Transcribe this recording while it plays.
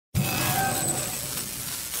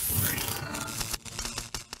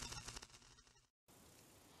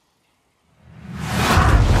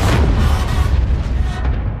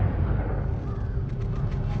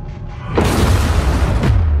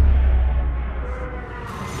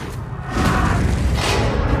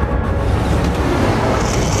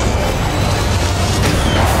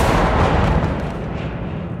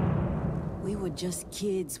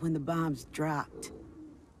That's when the bombs dropped,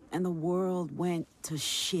 and the world went to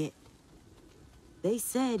shit. They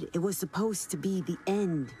said it was supposed to be the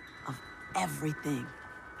end of everything.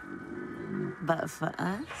 But for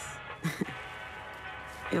us,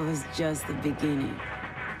 it was just the beginning.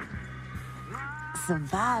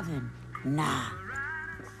 Surviving? Nah.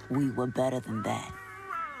 We were better than that.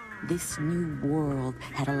 This new world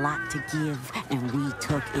had a lot to give, and we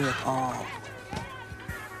took it all.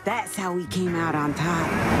 That's how we came out on top.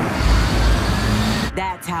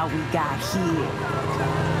 That's how we got here.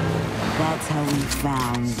 That's how we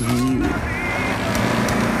found you.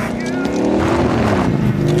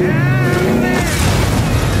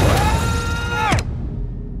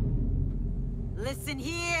 Listen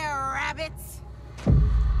here, rabbits.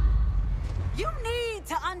 You need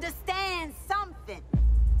to understand something.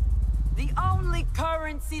 The only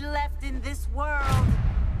currency left in this world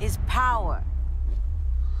is power.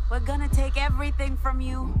 We're gonna take everything from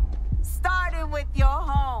you, starting with your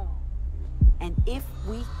home. And if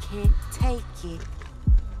we can't take it,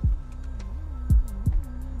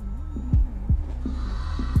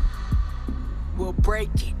 we'll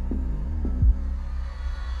break it.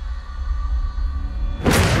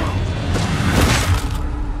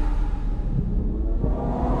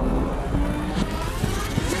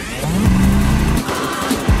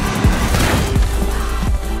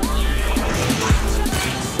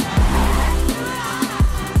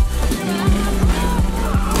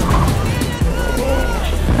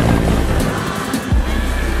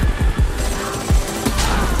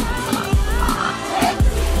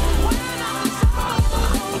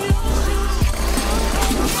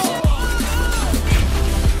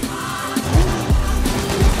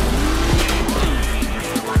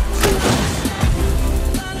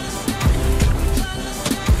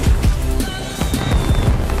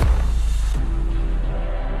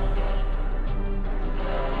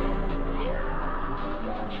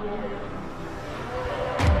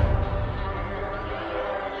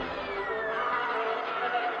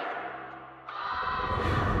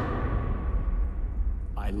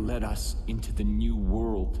 Led us into the new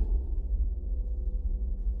world.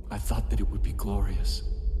 I thought that it would be glorious.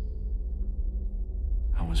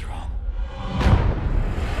 I was wrong.